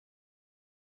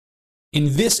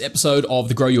In this episode of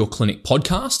the Grow Your Clinic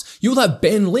podcast, you'll have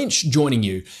Ben Lynch joining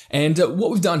you. And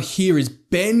what we've done here is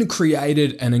Ben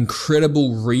created an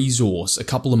incredible resource a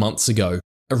couple of months ago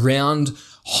around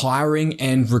hiring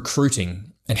and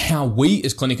recruiting and how we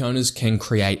as clinic owners can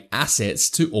create assets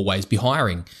to always be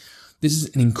hiring. This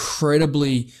is an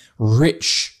incredibly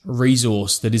rich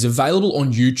resource that is available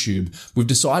on YouTube. We've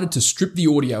decided to strip the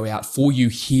audio out for you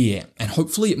here, and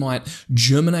hopefully it might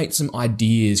germinate some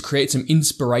ideas, create some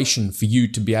inspiration for you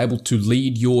to be able to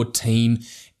lead your team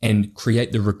and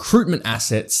create the recruitment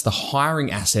assets, the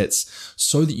hiring assets,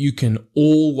 so that you can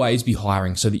always be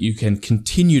hiring, so that you can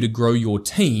continue to grow your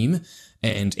team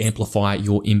and amplify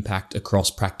your impact across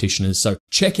practitioners. So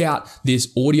check out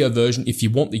this audio version. If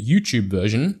you want the YouTube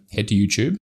version, head to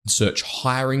YouTube, search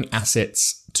hiring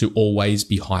assets to always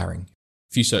be hiring.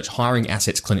 If you search hiring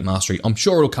assets clinic mastery, I'm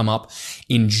sure it'll come up.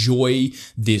 Enjoy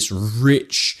this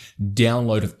rich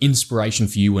download of inspiration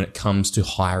for you when it comes to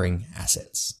hiring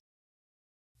assets.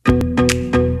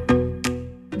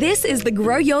 This is the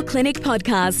Grow Your Clinic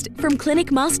podcast from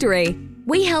Clinic Mastery.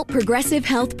 We help progressive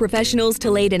health professionals to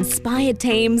lead inspired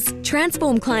teams,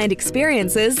 transform client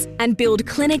experiences, and build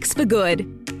clinics for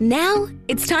good. Now,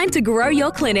 it's time to grow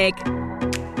your clinic.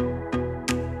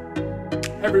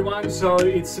 Hey everyone, so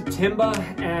it's September,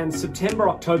 and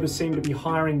October seem to be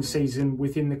hiring season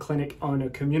within the clinic owner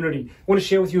community. I want to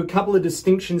share with you a couple of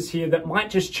distinctions here that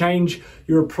might just change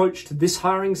your approach to this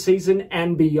hiring season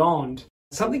and beyond.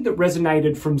 Something that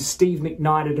resonated from Steve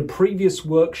McKnight at a previous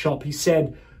workshop. He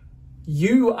said,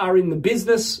 "You are in the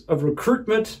business of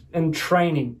recruitment and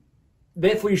training.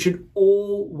 Therefore, you should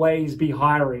always be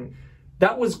hiring."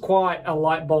 That was quite a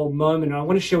light bulb moment. And I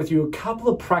want to share with you a couple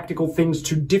of practical things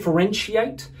to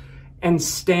differentiate and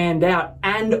stand out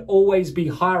and always be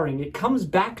hiring. It comes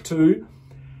back to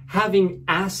having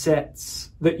assets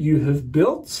that you have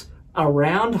built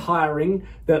around hiring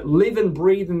that live and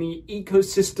breathe in the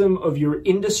ecosystem of your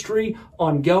industry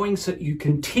ongoing, so that you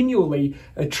continually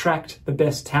attract the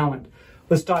best talent.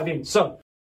 Let's dive in. So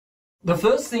the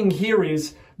first thing here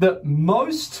is that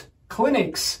most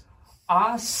clinics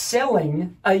are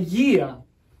selling a year.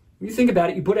 When you think about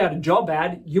it, you put out a job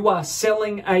ad, you are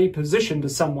selling a position to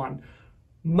someone.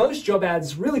 Most job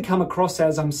ads really come across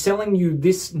as, I'm selling you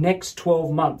this next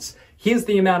 12 months. Here's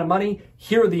the amount of money,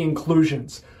 here are the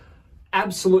inclusions.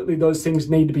 Absolutely, those things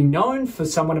need to be known for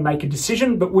someone to make a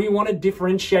decision, but we want to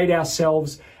differentiate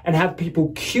ourselves and have people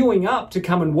queuing up to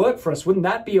come and work for us. Wouldn't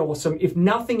that be awesome? If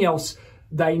nothing else,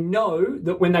 they know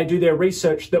that when they do their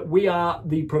research that we are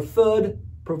the preferred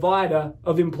provider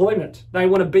of employment. They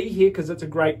want to be here because it's a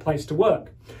great place to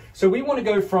work. So we want to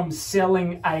go from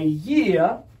selling a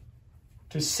year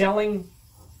to selling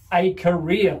a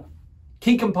career.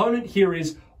 Key component here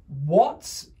is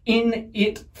what's in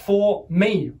it for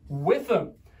me with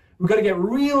them. We've got to get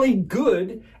really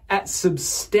good at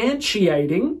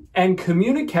substantiating and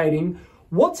communicating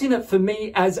what's in it for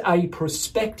me as a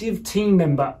prospective team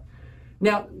member.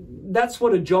 Now, that's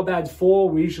what a job ad's for.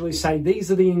 We usually say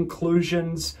these are the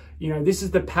inclusions, this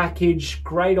is the package,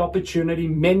 great opportunity,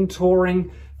 mentoring,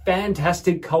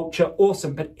 fantastic culture,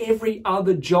 awesome. But every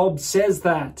other job says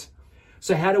that.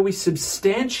 So how do we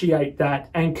substantiate that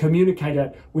and communicate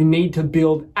it? We need to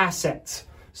build assets.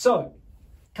 So,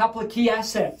 a couple of key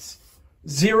assets.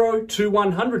 0 to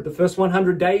 100, the first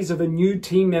 100 days of a new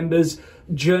team member's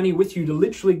journey with you to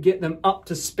literally get them up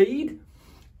to speed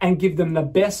and give them the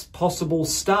best possible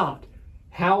start.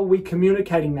 How are we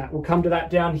communicating that? We'll come to that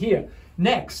down here.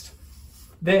 Next,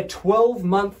 their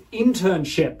 12-month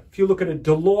internship. If you look at a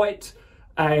Deloitte,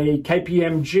 a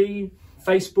KPMG,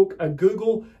 Facebook, a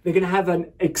Google, they're going to have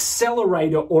an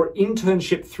accelerator or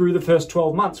internship through the first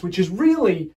 12 months, which is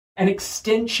really an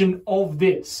extension of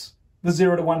this, the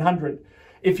 0 to 100.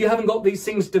 If you haven't got these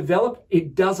things developed,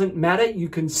 it doesn't matter. You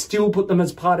can still put them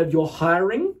as part of your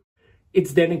hiring.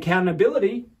 It's then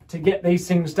accountability to get these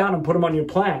things done and put them on your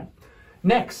plan.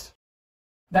 Next,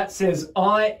 that says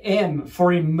IM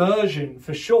for immersion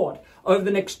for short. Over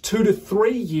the next 2 to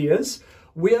 3 years,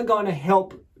 we are going to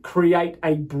help create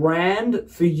a brand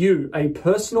for you, a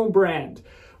personal brand.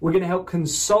 We're going to help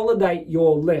consolidate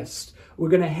your list. We're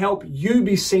going to help you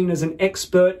be seen as an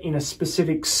expert in a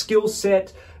specific skill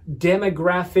set,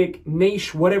 demographic,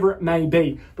 niche, whatever it may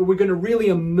be. But we're going to really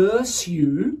immerse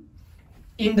you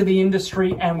into the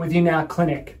industry and within our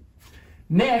clinic.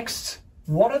 Next,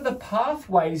 what are the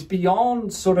pathways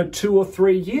beyond sort of 2 or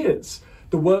 3 years?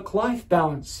 The work-life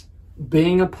balance,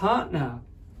 being a partner,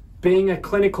 being a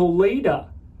clinical leader.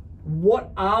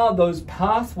 What are those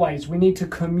pathways? We need to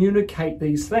communicate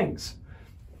these things.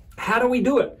 How do we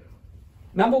do it?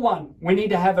 Number one, we need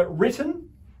to have it written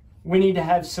We need to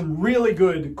have some really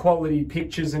good quality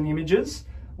pictures and images.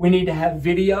 We need to have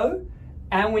video,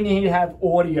 and we need to have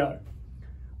audio.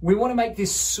 We want to make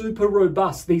this super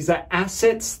robust. These are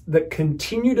assets that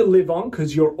continue to live on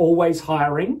because you're always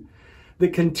hiring,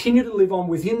 that continue to live on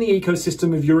within the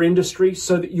ecosystem of your industry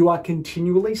so that you are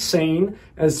continually seen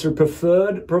as the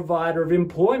preferred provider of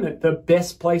employment, the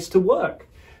best place to work.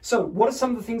 So what are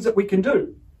some of the things that we can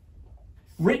do?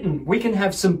 Written, we can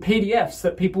have some PDFs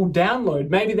that people download.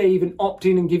 Maybe they even opt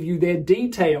in and give you their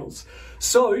details.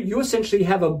 So you essentially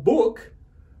have a book,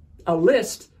 a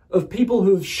list of people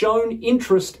who have shown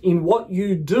interest in what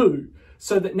you do,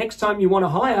 so that next time you want to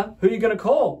hire, who are you going to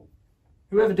call?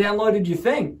 Whoever downloaded your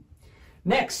thing.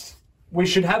 Next, we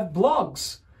should have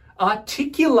blogs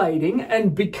articulating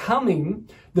and becoming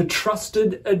the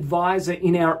trusted advisor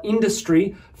in our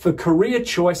industry for career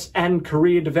choice and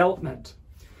career development.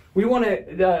 We want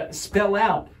to spell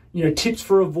out, tips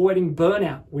for avoiding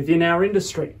burnout within our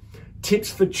industry,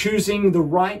 tips for choosing the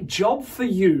right job for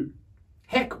you.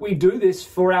 Heck, we do this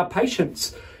for our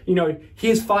patients.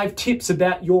 Here's 5 tips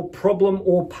about your problem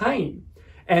or pain.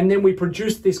 And then we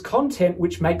produce this content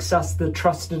which makes us the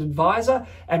trusted advisor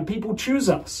and people choose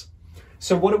us.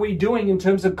 So what are we doing in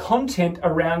terms of content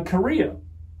around career?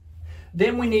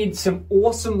 Then we need some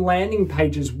awesome landing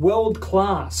pages, world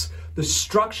class. The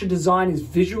structure design is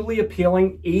visually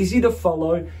appealing, easy to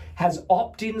follow, has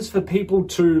opt-ins for people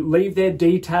to leave their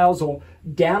details or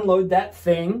download that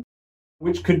thing,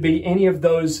 which could be any of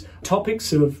those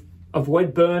topics of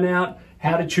avoid burnout,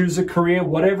 how to choose a career,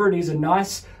 whatever it is, a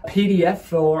nice PDF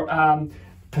for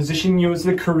positioning you as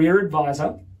the career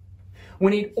advisor.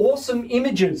 We need awesome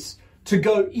images to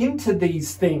go into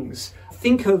these things.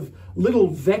 Think of little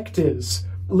vectors,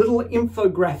 little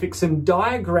infographics and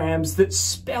diagrams that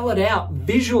spell it out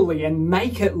visually and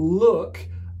make it look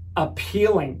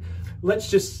appealing. Let's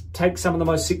just take some of the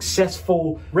most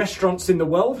successful restaurants in the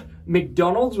world,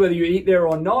 McDonald's, whether you eat there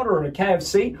or not, or a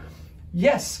KFC.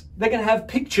 Yes, they're going to have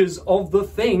pictures of the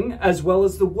thing as well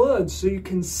as the words so you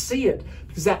can see it,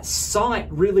 because that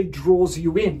site really draws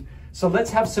you in. So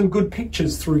let's have some good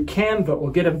pictures through Canva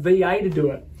or get a VA to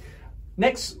do it.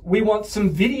 Next, we want some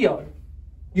video.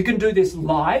 You can do this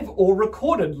live or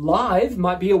recorded. Live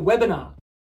might be a webinar.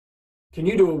 Can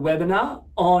you do a webinar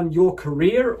on your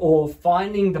career or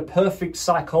finding the perfect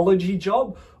psychology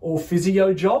job or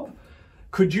physio job?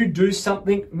 Could you do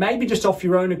something maybe just off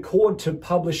your own accord to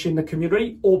publish in the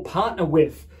community or partner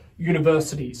with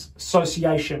universities,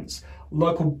 associations,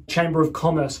 local chamber of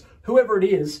commerce, whoever it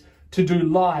is, to do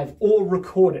live or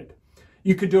recorded?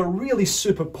 You could do a really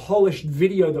super polished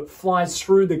video that flies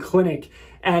through the clinic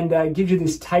and gives you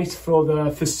this taste for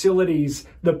the facilities,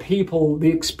 the people, the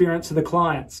experience of the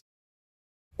clients.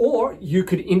 Or you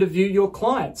could interview your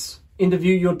clients,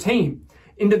 interview your team,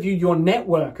 interview your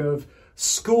network of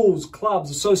schools,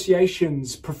 clubs,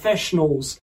 associations,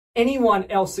 professionals, anyone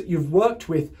else that you've worked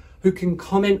with who can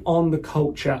comment on the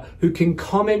culture, who can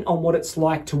comment on what it's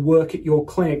like to work at your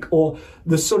clinic or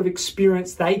the sort of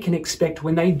experience they can expect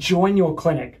when they join your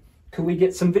clinic. Could we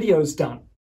get some videos done?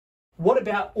 What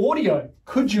about audio?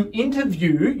 Could you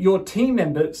interview your team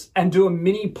members and do a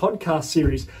mini podcast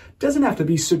series? Doesn't have to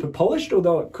be super polished,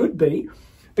 although it could be.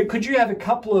 But could you have a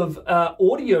couple of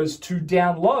audios to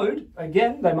download?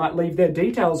 Again, they might leave their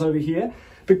details over here.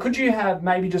 But could you have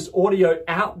maybe just audio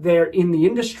out there in the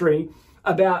industry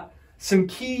about some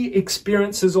key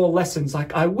experiences or lessons?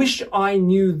 Like, I wish I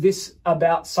knew this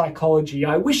about psychology.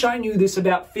 I wish I knew this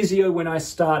about physio when I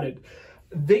started.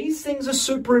 These things are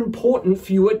super important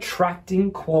for you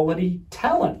attracting quality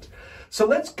talent. So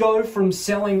let's go from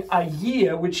selling a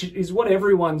year, which is what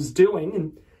everyone's doing.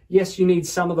 And yes, you need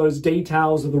some of those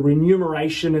details of the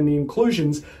remuneration and the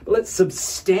inclusions, but let's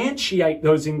substantiate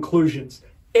those inclusions.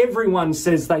 Everyone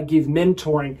says they give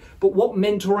mentoring, but what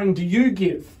mentoring do you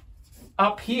give?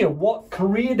 Up here, what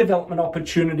career development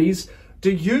opportunities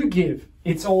do you give?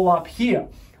 It's all up here.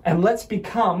 And let's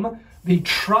become the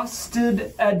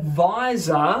trusted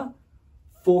advisor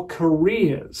for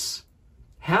careers.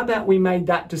 How about we made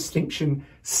that distinction,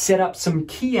 set up some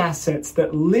key assets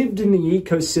that lived in the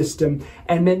ecosystem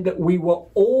and meant that we were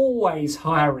always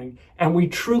hiring and we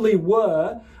truly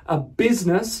were a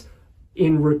business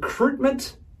in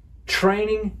recruitment,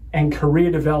 training, and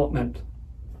career development.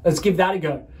 Let's give that a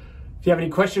go. If you have any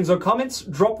questions or comments,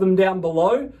 drop them down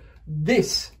below.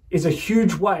 This is a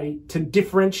huge way to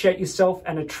differentiate yourself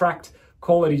and attract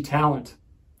quality talent.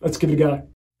 Let's give it a go.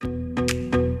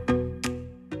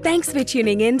 Thanks for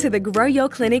tuning in to the Grow Your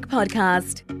Clinic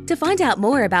podcast. To find out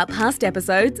more about past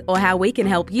episodes or how we can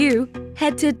help you,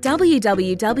 head to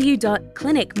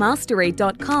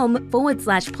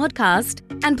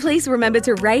www.clinicmastery.com/podcast, and please remember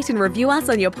to rate and review us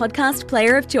on your podcast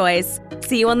player of choice.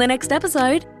 See you on the next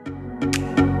episode.